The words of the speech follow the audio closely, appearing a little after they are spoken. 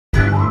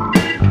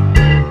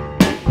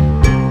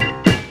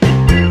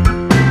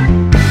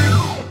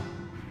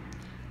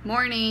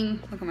Morning.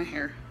 Look at my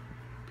hair.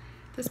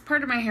 This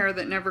part of my hair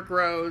that never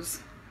grows,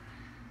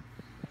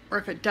 or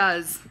if it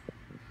does,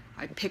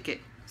 I pick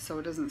it so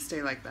it doesn't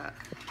stay like that.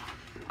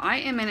 I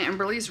am in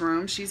EmberLee's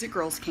room. She's at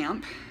girls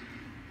camp.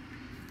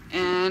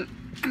 And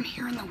I'm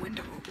hearing the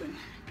window open.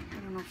 I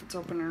don't know if it's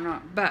open or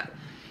not, but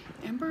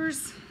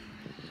Ember's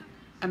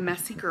a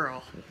messy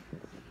girl.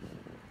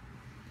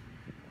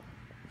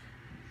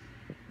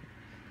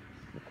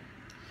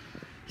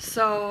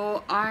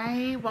 So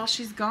while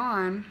she's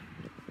gone,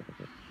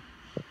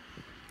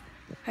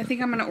 I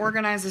think I'm going to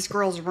organize this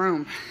girl's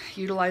room,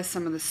 utilize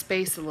some of the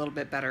space a little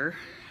bit better,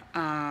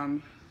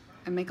 and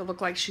make it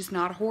look like she's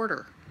not a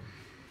hoarder.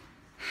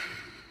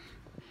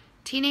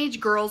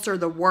 Teenage girls are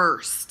the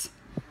worst.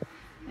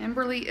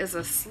 EmberLee is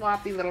a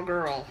sloppy little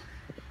girl.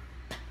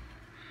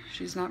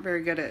 She's not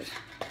very good at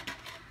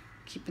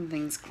keeping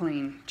things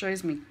clean.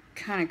 Drives me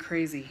kind of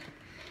crazy.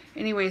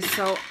 Anyway,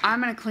 so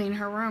I'm going to clean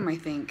her room, I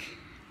think.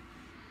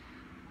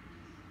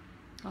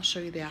 I'll show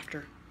you the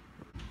after.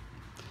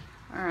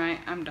 Alright,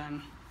 I'm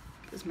done.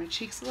 Is my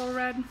cheeks a little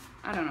red?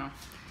 I don't know.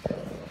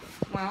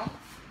 Well,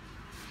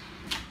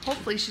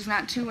 hopefully she's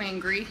not too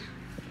angry.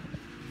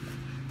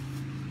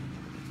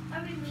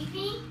 Are we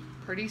leaving?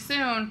 Pretty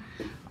soon.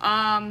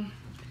 And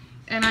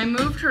I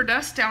moved her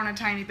desk down a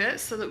tiny bit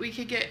so that we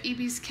could get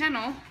Evie's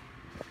kennel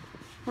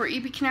where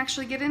Evie can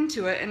actually get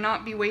into it and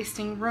not be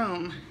wasting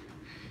room.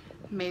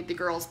 Made the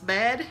girl's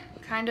bed,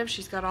 kind of.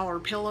 She's got all her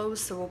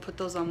pillows, so we'll put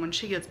those on when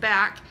she gets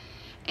back.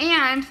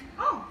 And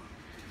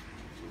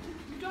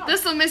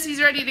this little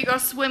Missy's ready to go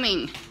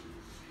swimming.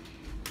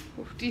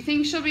 Do you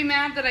think she'll be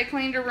mad that I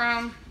cleaned her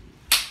room?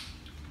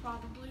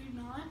 Probably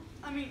not.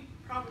 I mean,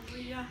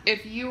 probably, yeah.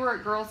 If you were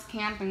at girls'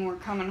 camp and were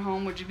coming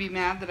home, would you be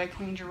mad that I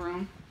cleaned your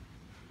room?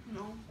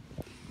 No.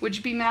 Would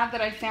you be mad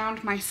that I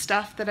found my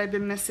stuff that I've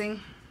been missing?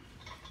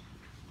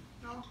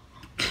 No.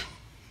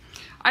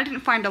 I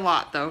didn't find a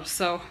lot though,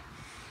 so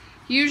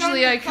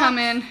usually I come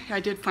in, I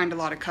did find a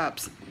lot of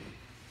cups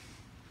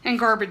and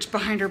garbage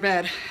behind her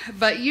bed,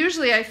 but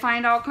usually I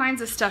find all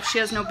kinds of stuff she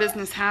has no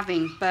business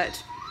having.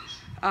 But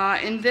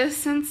in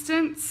this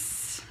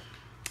instance,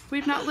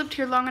 we've not lived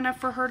here long enough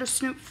for her to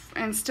snoop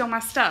and steal my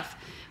stuff.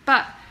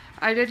 But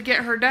I did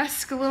get her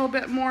desk a little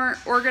bit more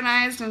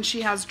organized, and she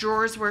has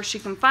drawers where she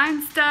can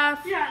find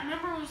stuff. Yeah,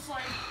 Ember was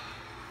like,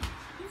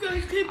 you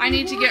guys can't. I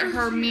need to get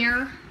her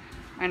mirror.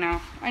 I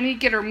know. I need to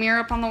get her mirror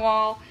up on the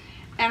wall,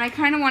 and I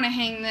kind of want to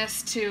hang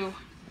this too.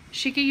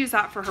 She could use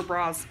that for her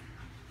bras.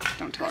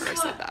 Don't tell her I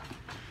said that.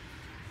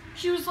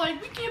 She was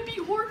like, we can't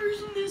be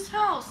hoarders in this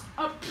house.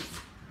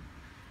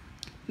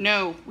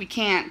 No, we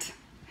can't.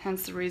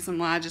 Hence the reason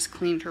why I just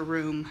cleaned her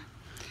room.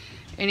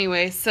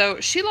 Anyway, so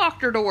she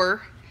locked her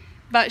door,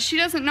 but she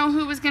doesn't know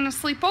who was going to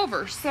sleep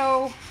over.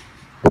 So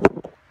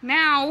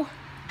now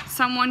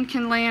someone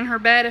can lay in her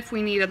bed if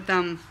we needed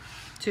them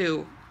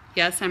to.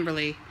 Yes,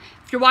 EmberLee.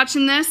 If you're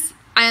watching this,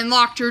 I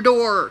unlocked your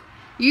door.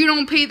 You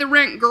don't pay the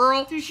rent,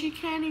 girl. Dude, she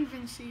can't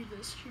even see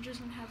this. She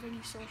doesn't have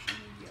any social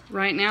media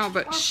right now,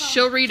 but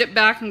she'll read it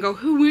back and go,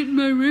 who went in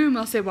my room?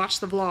 I'll say, watch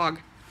the vlog.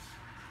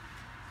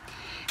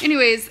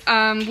 Anyways,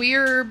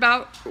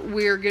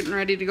 we're getting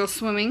ready to go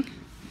swimming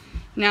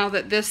now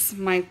that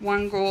my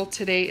one goal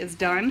today is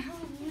done.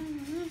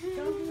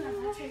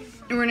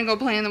 And we're gonna go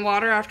play in the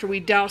water after we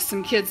douse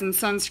some kids in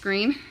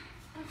sunscreen.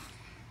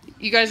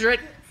 You guys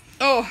ready?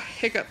 Oh,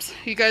 hiccups.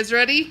 You guys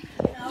ready?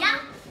 Yeah.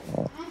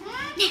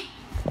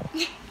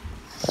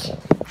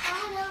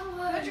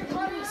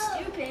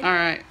 All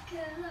right.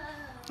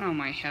 Oh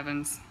my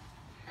heavens.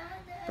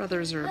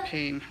 Brothers are a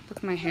pain. Look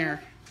at my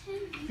hair.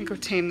 Let me go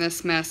tame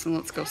this mess and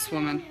let's go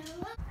swimming.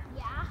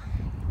 Yeah.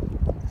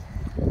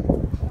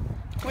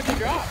 What'd you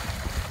drop?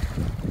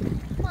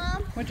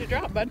 Mom. What'd you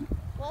drop, bud?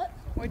 What?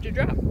 What'd you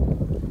drop?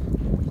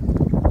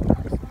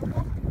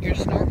 Your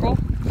snorkel?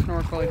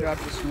 Snorkel, I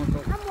dropped your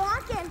snorkel. I'm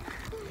walking.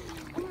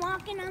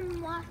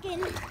 I'm walking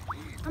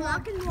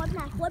with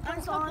my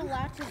flippers on. The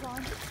latches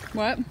on.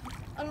 What?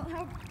 I don't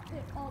have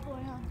it all the way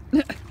on.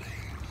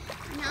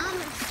 Now I'm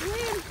gonna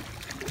swim.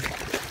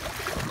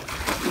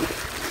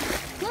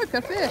 Look,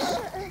 a fish.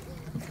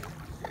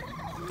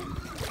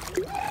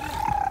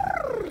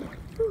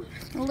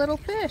 A little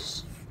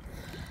fish.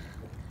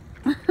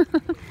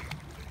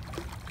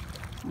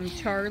 And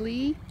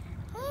Charlie.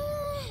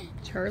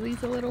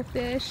 Charlie's a little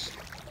fish.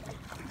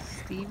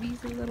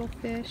 Stevie's a little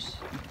fish.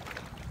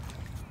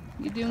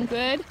 You doing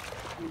good?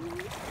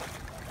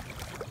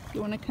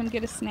 You want to come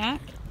get a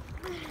snack?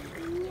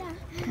 Yeah.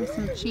 With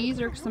some cheese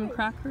or some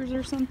crackers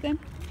or something?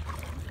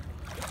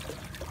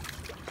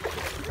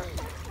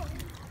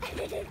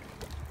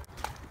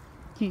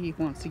 He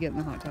wants to get in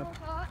the hot tub.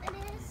 How hot it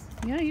is?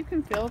 Yeah, you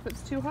can feel. If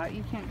it's too hot,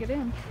 you can't get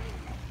in.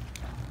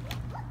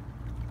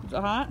 Is it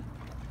hot?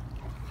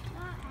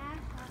 Not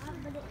as hot,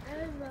 but it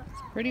is.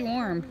 It's pretty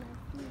warm.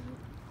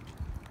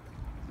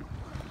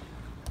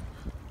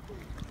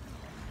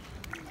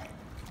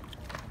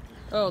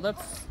 Oh,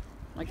 that's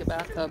like a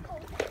bathtub.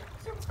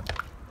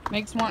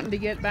 Makes wanting to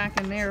get back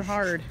in there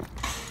hard.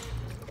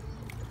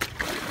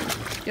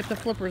 Get the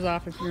flippers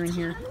off if you're in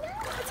here.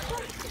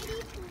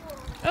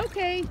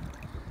 Okay.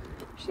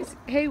 She's,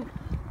 hey.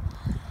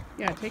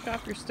 Yeah, take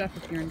off your stuff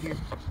if you're in here.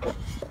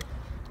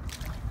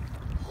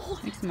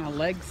 Makes my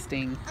legs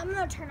sting. I'm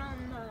gonna turn on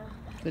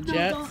the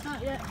jets. No,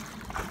 not yet.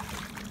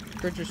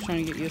 Bridger's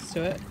trying to get used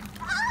to it.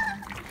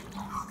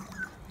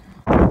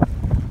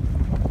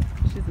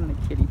 She's in the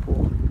kiddie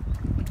pool.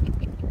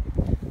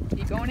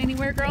 You going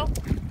anywhere, girl?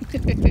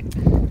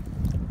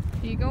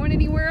 You going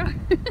anywhere?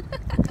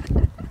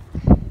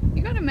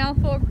 You got a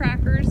mouthful of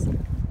crackers?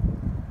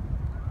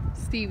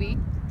 Stevie,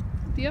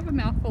 do you have a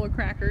mouthful of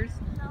crackers?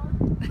 No.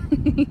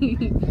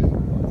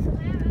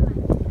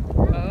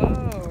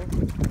 Oh.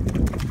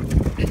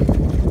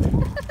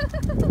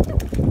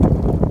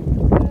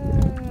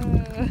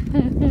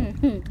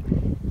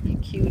 You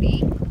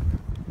cutie.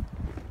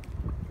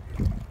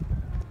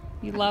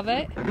 You love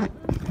it?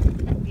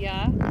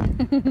 Yeah?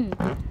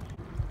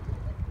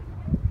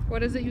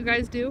 What is it you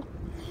guys do?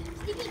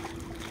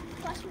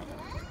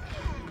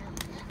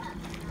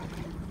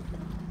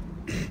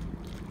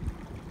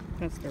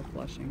 That's their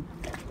flushing.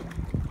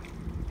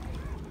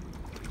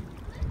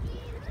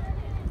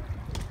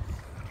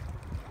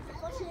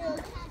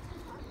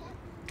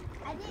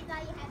 I didn't know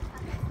you had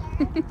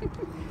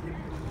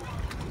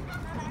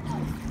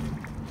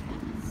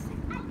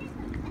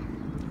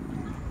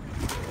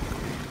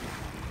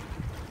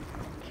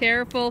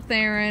Careful,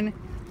 Theron.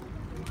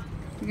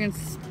 You're gonna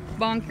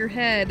bonk your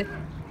head.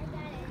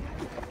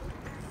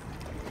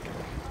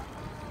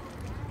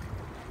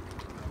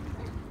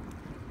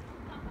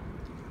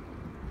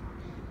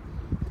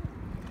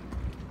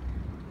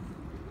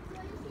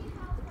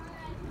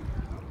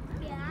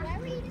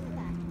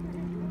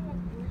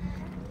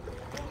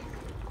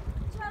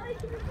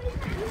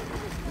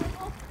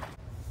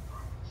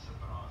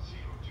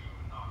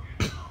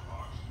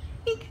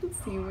 He can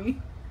see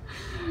me.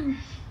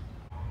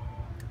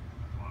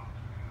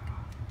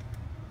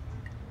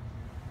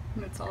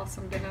 It's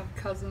awesome to have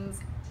cousins.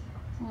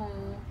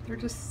 Oh, they're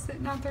just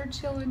sitting out there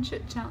chilling,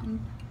 chit-chatting.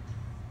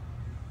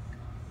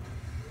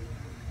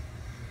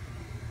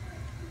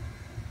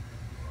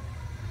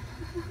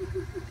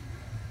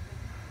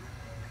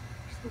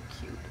 So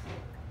cute.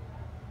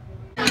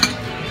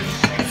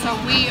 So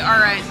we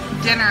are at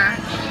dinner.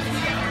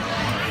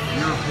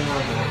 You're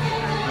horrible.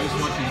 I just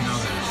want you to know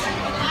that.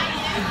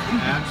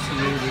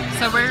 Absolutely.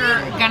 So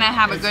we're gonna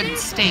have a good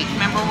steak.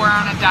 Remember, we're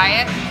on a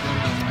diet.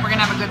 We're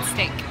gonna have a good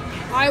steak.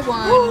 I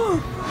won.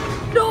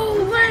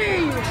 No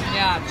way!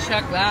 Yeah,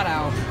 check that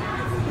out.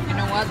 You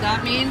know what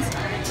that means?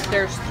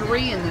 There's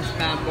 3 in this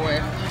bad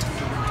boy.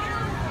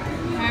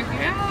 Heck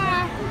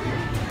yeah.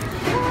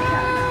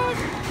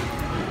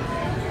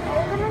 Where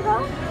are we gonna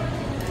go?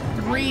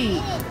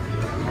 3.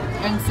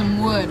 And some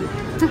wood. Wood.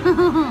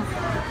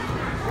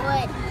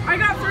 I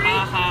got 3.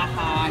 Ha ha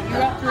ha. You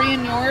got 3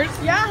 in yours?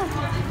 Yeah.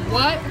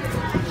 What?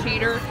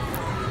 Cheater.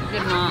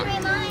 Did not.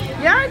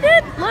 Yeah, I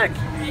did. Look.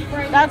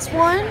 That's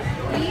one.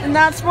 And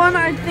that's one.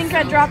 I think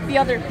I dropped the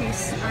other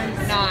piece.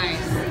 Nice.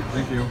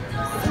 Thank you.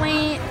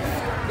 Sweet.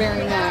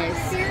 Very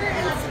nice.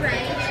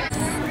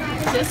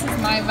 This is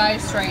my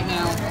vice right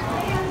now.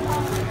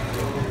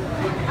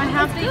 I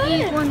have to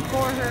eat one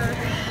for her.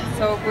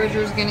 So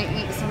Bridger's gonna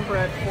eat some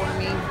bread for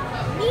me.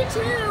 Me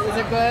too. Is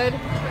it good?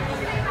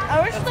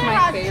 I wish That's they my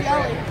had favorite.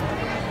 jelly.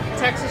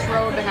 Texas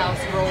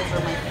Roadhouse rolls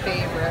are my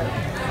favorite.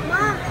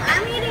 Mom,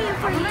 I'm eating it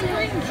for you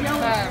too.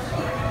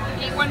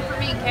 Eat one for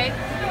me, okay?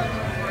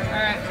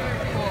 Alright,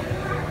 cool.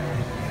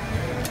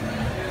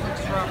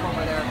 Looks rough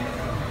over there.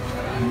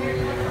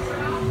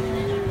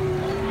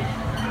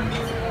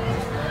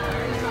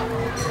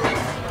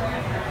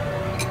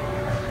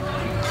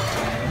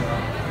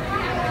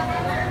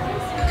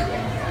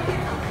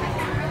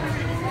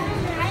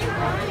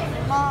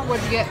 Mom,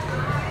 what'd you get?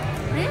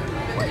 Me?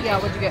 What, yeah,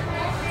 what'd you get?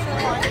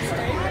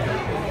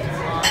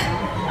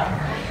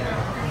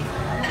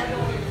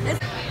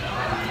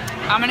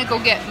 I'm gonna go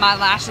get my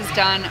lashes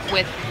done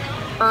with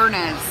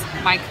Erna's,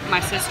 my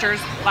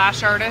sister's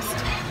lash artist.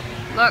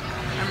 Look,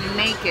 I'm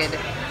naked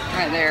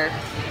right there.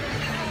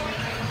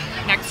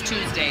 Next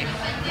Tuesday.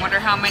 Wonder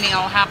how many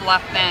I'll have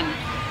left then.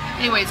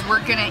 Anyways,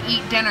 we're gonna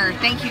eat dinner.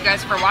 Thank you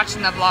guys for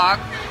watching the vlog.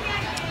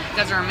 You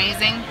guys are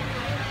amazing.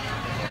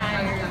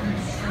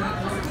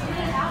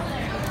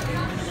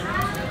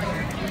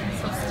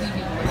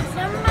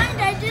 Never mind,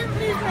 I didn't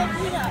lose my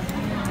peanut.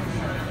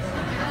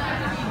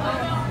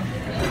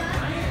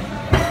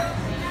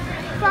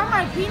 Found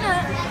my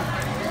peanut.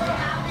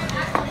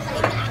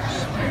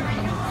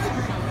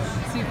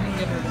 See if we can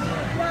get her to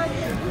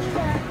do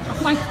it. Oh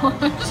my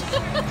gosh.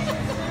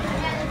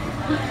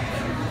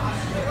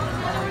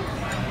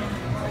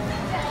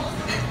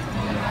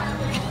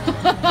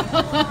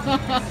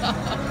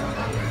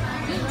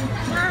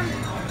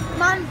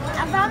 Mom,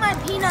 I found my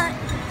peanut.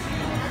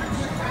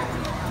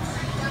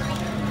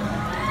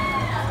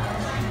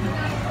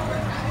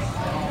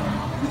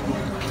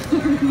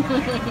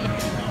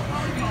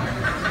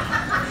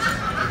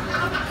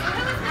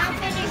 I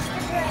finished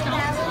the bread.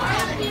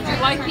 You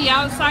like the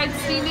outside,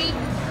 Stevie?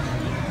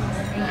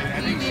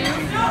 You do?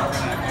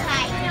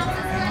 Tight.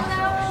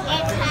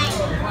 It's tight.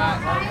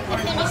 I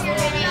finished the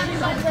bread.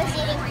 I'm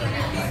eating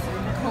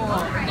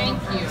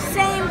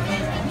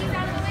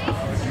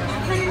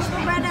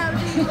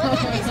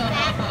this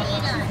fat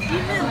peanut.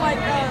 Even like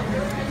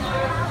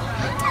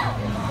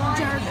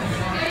jargon.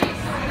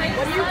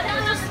 What do you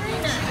call this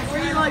thing?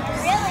 Where you like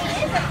Really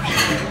is a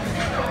fat.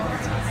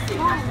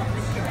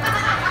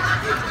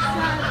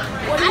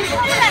 what do you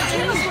call that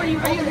juice where you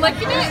Are you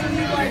licking it?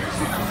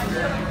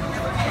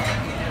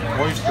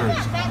 Oysters.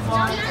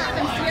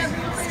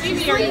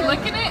 Stevie, are you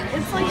licking it?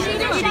 It's like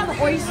she's eating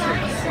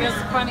oysters.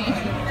 It's funny.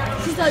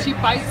 She's like, She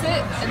bites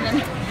it and then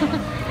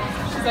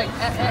she's like,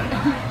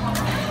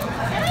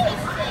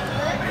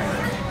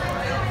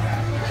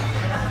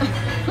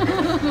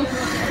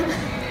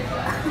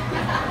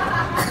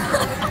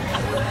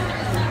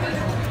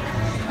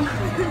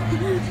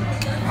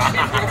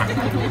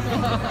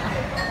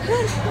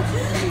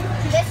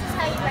 This is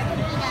how you break a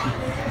peanut.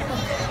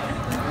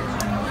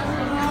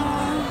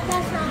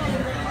 That's not how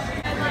you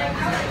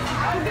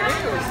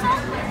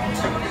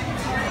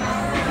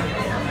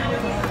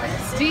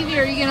Stevie,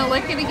 are you gonna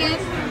lick it again?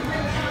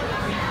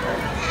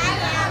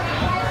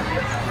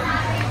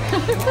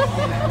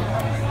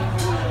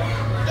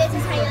 This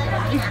is how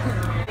you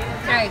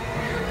Okay.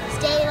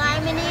 stay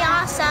limey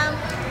awesome.